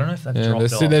might be. I don't know if they've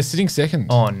dropped off. They're sitting second.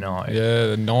 Oh, no.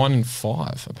 Yeah, they're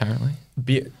 9-5, apparently.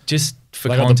 Just for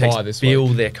context, Bill,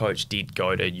 their coach, did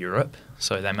go to Europe,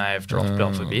 so they may have dropped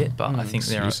off a bit, but I think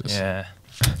they're... Yeah.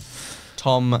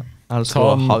 Tom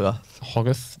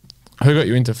Hogarth. Who got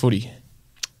you into footy?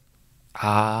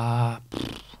 I'd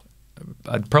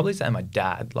probably say my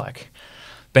dad. Like,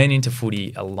 been into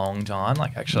footy a long time.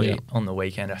 Like, actually, on the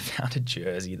weekend, I found a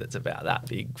jersey that's about that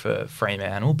big for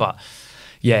Fremantle. But,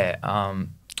 yeah,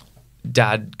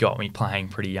 Dad got me playing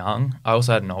pretty young. I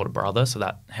also had an older brother, so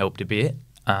that helped a bit.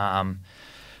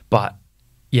 But,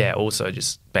 yeah, also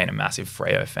just being a massive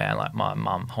Freo fan. Like, my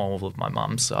mum, whole of my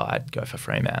mum's side go for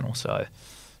Fremantle. So,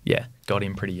 yeah, got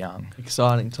in pretty young.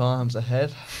 Exciting times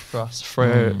ahead for us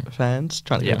Freo fans.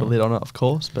 Trying to keep a lid on it, of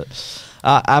course. But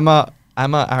Amma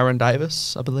Aaron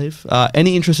Davis, I believe.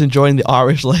 Any interest in joining the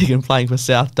Irish League and playing for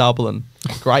South Dublin?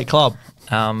 Great club.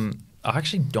 I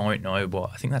actually don't know what.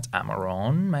 I think that's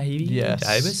Amaron, maybe. Yes.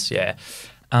 Davis, yeah.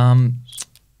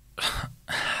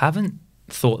 Haven't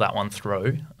thought that one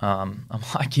through. I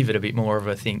might give it a bit more of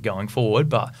a think going forward,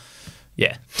 but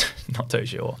yeah, not too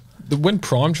sure. When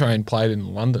Prime Train played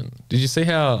in London, did you see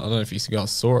how, I don't know if you guys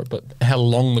saw it, but how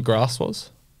long the grass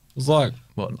was? It was like...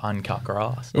 What, uncut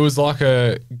grass? It was like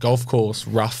a golf course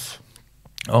rough.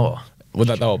 Oh. When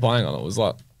they were playing on it, it was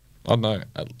like, I don't know,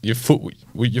 your foot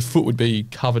would be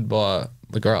covered by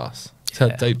the grass. That's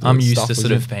how deep I'm used to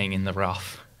sort of being in the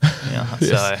rough. Yeah, yes.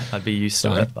 So I'd be used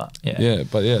to it, but yeah. Yeah,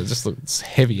 but yeah, it just looks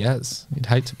heavy as. You'd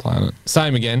hate to play on it.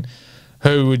 Same again.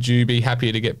 Who would you be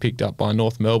happier to get picked up by,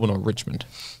 North Melbourne or Richmond?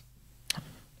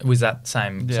 Was that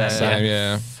same? Yeah. Same,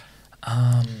 yeah.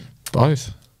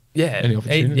 Both. Yeah, Any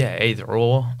opportunity? either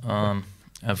or.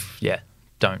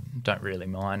 Don't really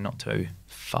mind. Not too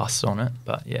fussed on it,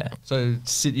 but yeah. So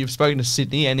you've spoken to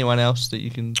Sydney. Anyone else that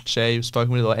you can share you've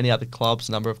spoken with, or any other clubs?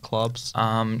 Number of clubs?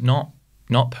 Not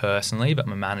personally, but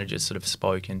my manager's sort of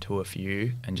spoken to a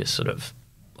few and just sort of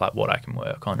like what I can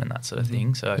work on and that sort of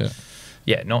thing. So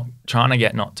yeah, not trying to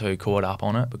get not too caught up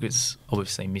on it, because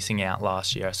obviously missing out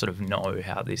last year, I sort of know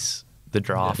how the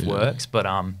draft works. But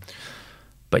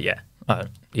yeah,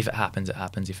 if it happens, it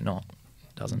happens. If not,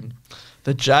 it doesn't.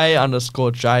 The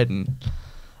J_Jaden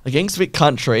against Vic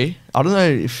Country. I don't know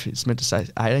if it's meant to say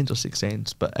 18s or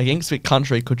 16s, but against Vic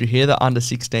Country, could you hear the under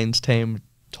 16s team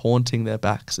taunting their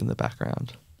backs in the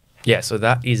background? Yeah, so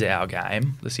that is our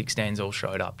game. The 16s all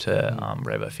showed up to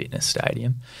Revo Fitness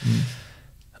Stadium.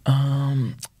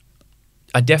 I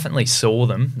definitely saw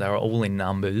them. They were all in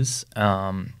numbers.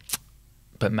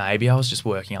 But maybe I was just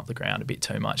working up the ground a bit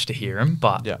too much to hear them.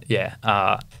 But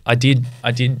I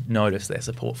did notice their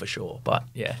support for sure. But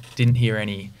yeah, didn't hear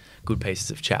any good pieces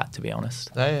of chat, to be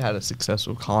honest. They had a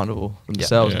successful carnival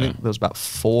themselves. Yeah. I think there was about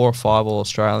 4 or 5 All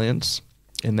Australians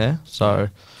in there. So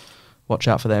watch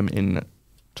out for them in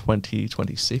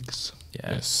 2026.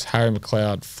 Yeah. Yes, Harry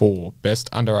McLeod 4,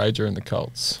 best underager in the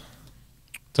Colts.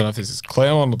 Don't know if this is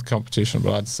Claremont or the competition,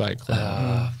 but I'd say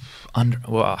Claremont.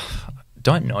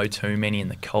 Don't know too many in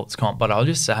the Colts comp, but I'll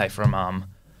just say from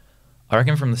I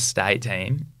reckon from the state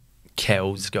team,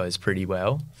 Kells goes pretty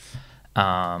well.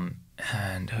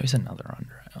 And who's another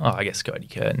under? Oh, I guess Cody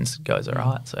Curtin's goes all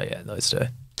right. So yeah, those two.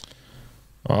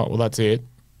 All right, well that's it.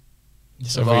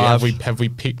 So survived. have we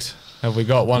picked? Have we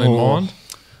got one in mind?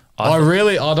 I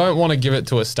don't want to give it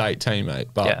to a state teammate,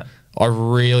 but I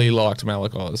really liked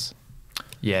Malachi's.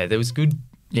 Yeah, there was good.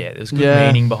 Yeah, there was good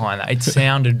meaning behind that. It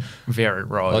sounded very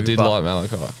rogue. I did like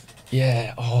Malachi.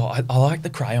 Yeah. Oh, I like the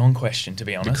crayon question, to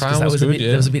be honest. The crayon that was a good, bit, yeah.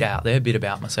 There was a bit out there, a bit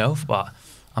about myself, but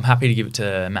I'm happy to give it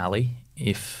to Mally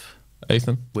if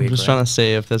Ethan. we're I'm just trying to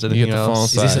see if there's anything get the final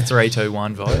else. say. Is this a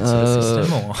 3-2-1 vote sort of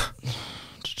system or?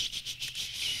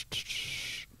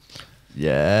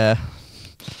 Yeah.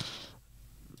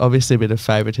 Obviously, a bit of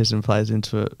favouritism plays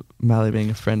into it. Mally being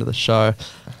a friend of the show.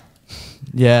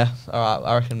 Yeah. All right.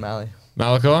 I reckon Mally.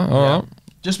 Malachi, all right.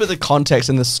 Just with the context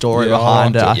and the story Yeah,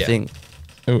 behind it, I I liked it, think.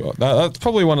 That's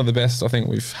probably one of the best I think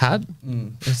we've had.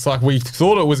 It's like we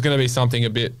thought it was going to be something a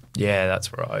bit Yeah,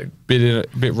 that's right.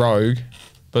 bit rogue,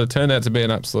 but it turned out to be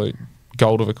an absolute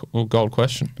gold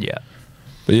question. Yeah.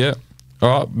 But yeah,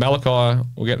 all right, Malachi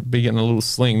will be getting a little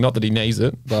sling. Not that he needs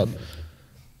it, but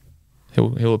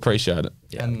he'll appreciate it.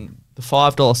 Yeah. And the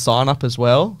 $5 sign up as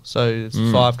well. So it's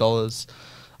 $5.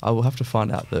 I will have to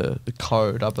find out the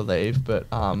code, I believe, but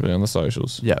It'll be on the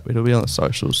socials. yeah, it'll be on the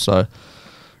socials. So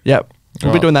yeah,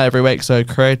 we'll be Right. doing that every week. So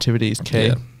creativity is key.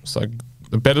 Yeah. So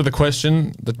the better the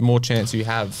question, the more chance you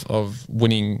have of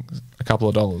winning a couple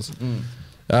of dollars.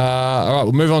 All right,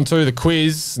 we'll move on to the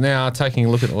quiz now. Taking a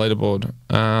look at the leaderboard,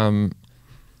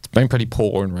 it's been pretty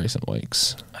poor in recent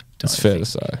weeks. It's fair to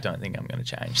say. Don't think I'm going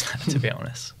to change that, to be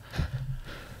honest.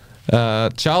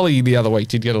 Charlie the other week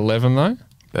did get 11 though.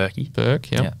 Berkey.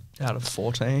 Burke, yep. Out of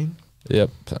 14. Yep.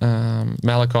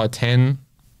 Malachi 10.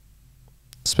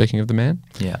 Speaking of the man.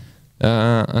 Yeah.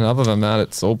 And other than that,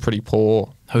 it's all pretty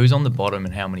poor. Who's on the bottom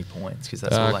and how many points? Because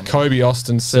that's all I know. Kobe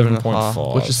Austin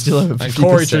 7.5, which is still over and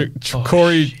 50%.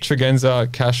 Corey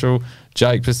Tregenza, Cashel,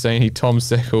 Jake Passini, Tom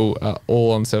Seckel are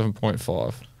all on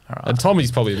 7.5. And Tommy's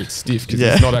probably a bit stiff because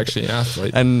he's not actually an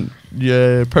athlete. And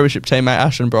your premiership teammate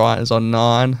Ashton Bryant is on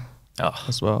 9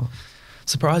 as well.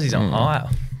 Surprised he's on higher.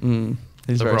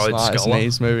 He's The very Rhodes smart, isn't scholar. he?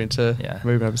 He's moving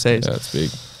overseas. Yeah, it's big.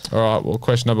 All right, well,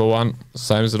 question number 1,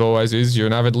 same as it always is. You're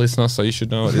an avid listener, so you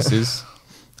should know what this is.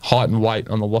 Height and weight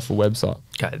on the Waffle website.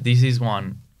 Okay, this is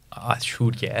one I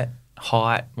should get.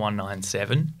 Height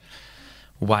 197,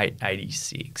 weight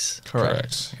 86.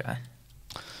 Correct. Okay.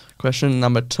 Question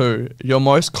number 2. Your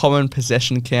most common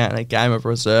possession count in a game of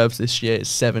reserves this year is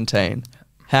 17.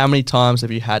 How many times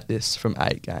have you had this from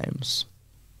 8 games?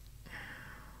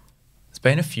 It's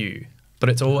been a few, but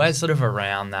it's always sort of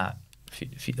around that,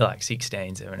 like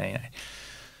 16, 17.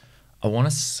 I want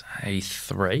to say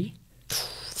 3.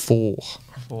 4.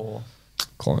 4.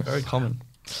 Close. Very common.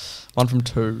 1 from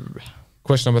 2.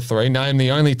 Question number 3. Name the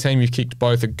only team you kicked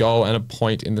both a goal and a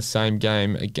point in the same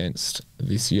game against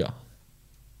this year.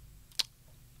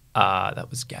 That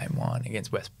was game 1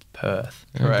 against West Perth.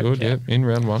 Correct, Good, yeah. yep. In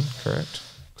round 1. Correct.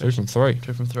 2 from 3.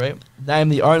 2 from 3. Name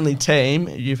the only team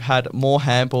you've had more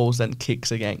handballs than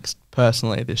kicks against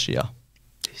personally this year.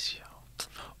 This year.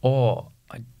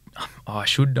 I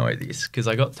should know this because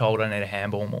I got told I need a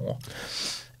handball more.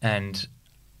 And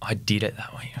I did it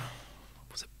that way.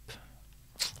 Was it?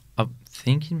 I'm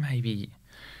thinking maybe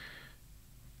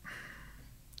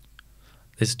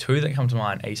there's two that come to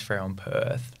mind: East Freo and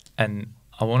Perth. And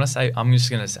I want to say I'm just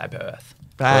going to say Perth.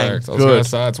 Bang. Correct. I was going to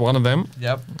say it's one of them.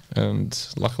 Yep. And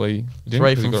luckily, you didn't,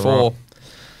 3 'cause you from got it 4. right.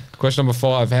 Question number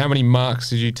 5. How many marks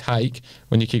did you take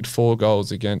when you kicked 4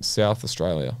 goals against South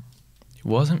Australia? It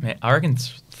wasn't, man. I reckon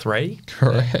 3.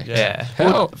 Correct. Yeah.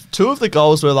 How? 2 of the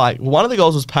goals were like, one of the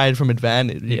goals was paid from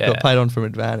advantage. You Yeah. got played on from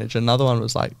advantage. Another one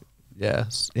was like,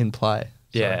 in play.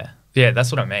 So, Yeah. Yeah,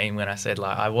 that's what I mean when I said,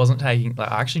 like, I wasn't taking,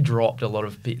 like, I actually dropped a lot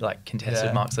of, like, contested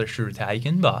Yeah. marks that I should have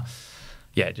taken, but,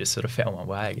 yeah, it just sort of fell my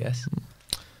way, I guess.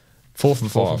 4 from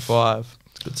 4 from 5. 5.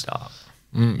 It's a good start.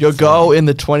 Your goal in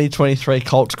the 2023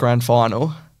 Colts Grand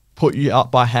Final put you up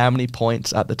by how many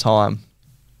points at the time?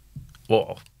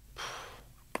 Well,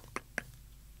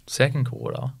 second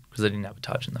quarter, because I didn't have a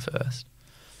touch in the first.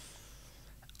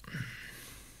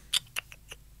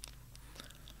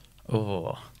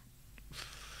 Oh.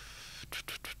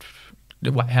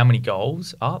 Wait, how many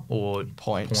goals up or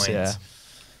Points, yeah.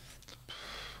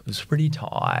 It was pretty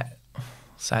tight.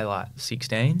 Say like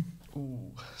 16.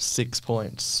 6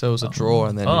 points. So it was a draw,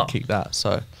 and then you kicked that.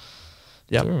 So,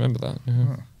 yeah. I do remember that.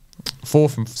 Yeah. 4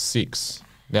 from 6.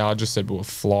 Now, I just said we were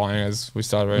flying as we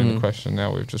started reading the question.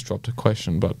 Now we've just dropped a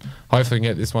question, but hopefully we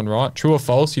can get this one right. True or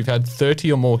false, you've had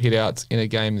 30 or more hit-outs in a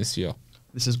game this year?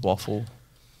 This is waffle.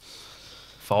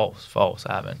 False.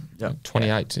 I haven't. Yeah.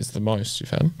 28 is the most you've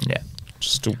had, Yeah. which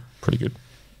is still pretty good.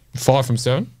 5 from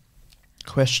 7.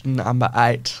 Question number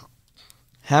 8.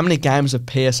 How many games of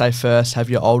PSA First have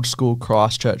your old school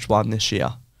Christchurch won this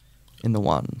year in the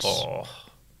ones? Oh.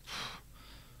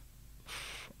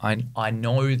 I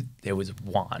know there was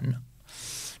one.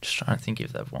 Just trying to think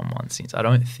if they've won one since. I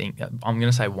don't think. I'm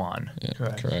going to say 1. Yeah,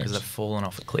 Correct. Because they've fallen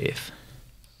off a cliff.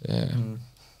 Yeah.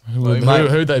 Well, you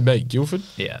might- Who'd they beat? Guildford?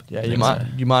 Yeah. Yeah, I you think might so.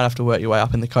 you might have to work your way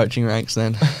up in the coaching ranks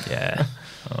then. Yeah.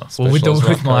 Oh. Well, with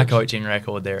Specialised my right coach. coaching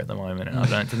record there at the moment, and I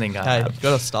don't think I Hey, have. you've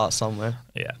got to start somewhere.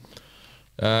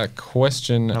 Yeah.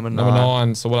 Question Number number 9.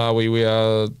 9. So what are we? We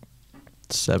are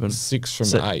 7. 6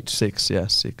 from 8. 6, yeah,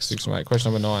 6. 6 from 8.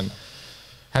 Question number 9.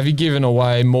 Have you given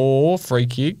away more free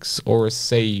kicks or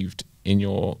received in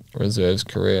your reserves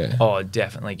career? Oh,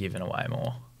 definitely given away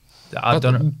more. I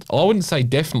don't know. I wouldn't say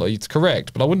definitely. It's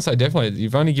correct, but I wouldn't say definitely.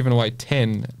 You've only given away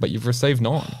 10, but you've received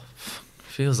 9.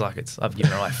 Feels like I've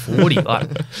given away 40. Like,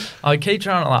 I keep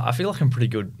trying to, like, I feel like I'm pretty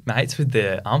good mates with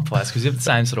the umpires because you have the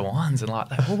same sort of ones, and like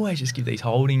they always just give these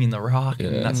holding in the ruck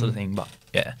and that sort of thing. But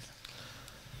yeah,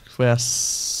 We are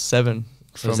 7.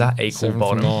 so is that equal 7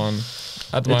 bottom? from 9.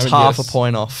 At the It's moment, half yes. a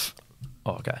point off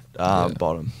Oh, okay.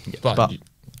 bottom. But,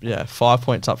 Yeah, 5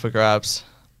 points up for grabs.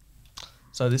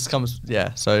 So this comes,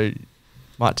 so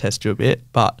might test you a bit.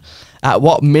 But at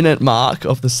what minute mark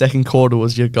of the second quarter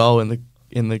was your goal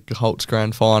in the Colts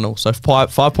Grand Final? So 5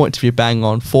 points if you bang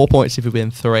on, 4 points if you're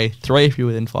within 3, 3 if you're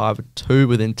within 5, 2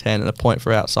 within 10, and a point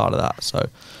for outside of that. So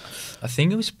I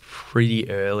think it was pretty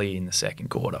early in the second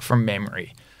quarter from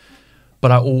memory,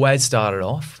 but I always started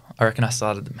off. I reckon I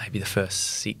started maybe the first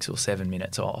 6 or 7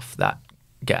 minutes off that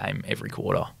game every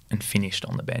quarter and finished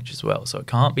on the bench as well. So it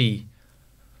can't be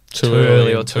too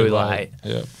early or too late.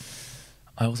 Yeah.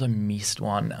 I also missed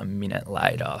one a minute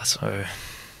later, so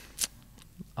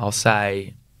I'll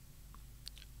say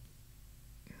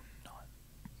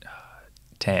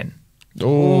 10.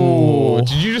 Oh, Ooh.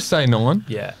 did you just say 9?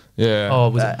 Yeah. Yeah. Oh,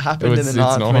 was that it? happened in It's the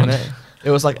 9th 9. minute.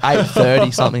 It was like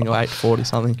 8:30 something or 8:40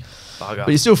 something. Bugger. But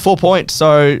you're still 4 points,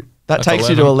 so that That's takes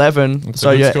you to 11. 11. That's a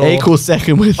So good you're score. equal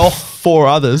second with 4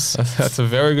 others. That's a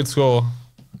very good score.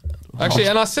 Actually,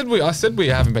 and I said we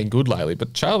haven't been good lately,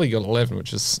 but Charlie got 11,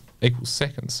 which is equals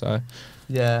second. So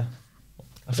Yeah.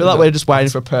 I feel like we're just waiting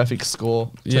for a perfect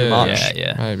score too much.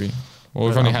 Yeah. maybe. Well,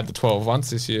 we've only had the 12 once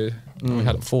this year. We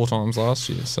had it 4 times last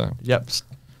year. So Yep,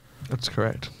 that's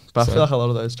correct. But I So- feel like a lot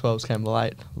of those 12s came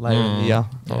later in the year.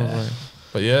 probably.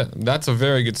 But yeah, that's a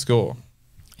very good score.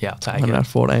 Yeah, I'll take I'm it. at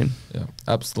 14. Yeah,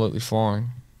 absolutely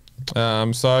flying.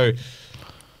 So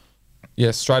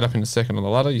yeah, straight up in the second on the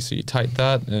ladder. You see, you take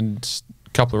that, and a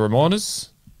couple of reminders.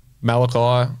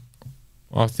 Malachi,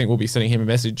 I think we'll be sending him a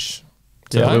message.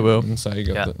 Yeah, today. we will. And so you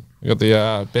got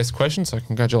the best question. So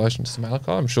congratulations to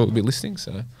Malachi. I'm sure he'll be listening.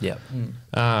 So Yeah.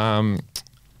 and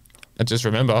just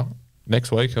remember,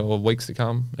 next week or weeks to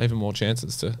come, even more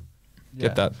chances to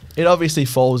get that. It obviously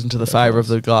falls into the favour of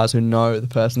the guys who know the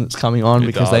person that's coming on It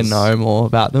because they does. know more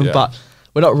about them. Yeah. But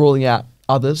we're not ruling out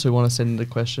others who want to send in a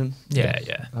question. Yeah.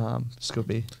 Just could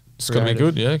be. It's got to be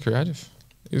creative. good. Yeah, creative.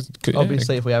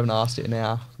 Obviously, if we haven't asked it in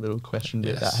our little question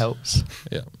bit, Yes. that helps.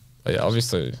 Yeah. But yeah,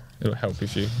 obviously it'll help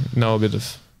if you know a bit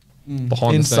of behind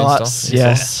the scenes Insights, stuff.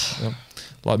 yes. Yep.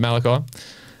 Like Malachi.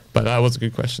 But that was a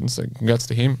good question, so congrats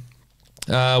to him.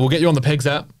 We'll get you on the Pegs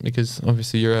app because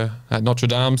obviously you're at Notre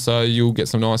Dame, so you'll get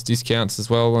some nice discounts as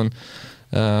well,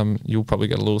 and you'll probably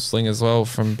get a little sling as well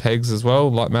from Pegs as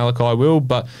well, like Malachi will.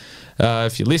 But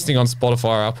if you're listening on Spotify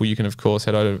or Apple, you can of course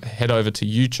head over to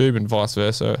YouTube and vice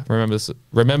versa.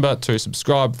 Remember to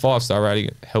subscribe, 5-star rating,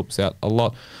 it helps out a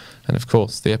lot. And of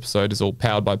course, the episode is all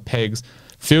powered by Pegs,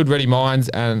 Field Ready Minds,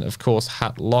 and of course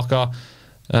Hat Locker.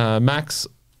 Max,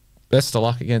 best of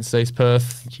luck against East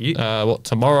Perth.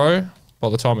 Tomorrow? By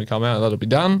the time we come out, that'll be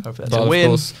done. Hopefully that's a win. Of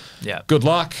course, good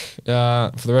luck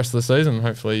for the rest of the season.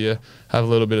 Hopefully you have a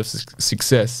little bit of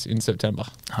success in September.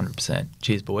 100%.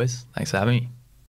 Cheers, boys. Thanks for having me.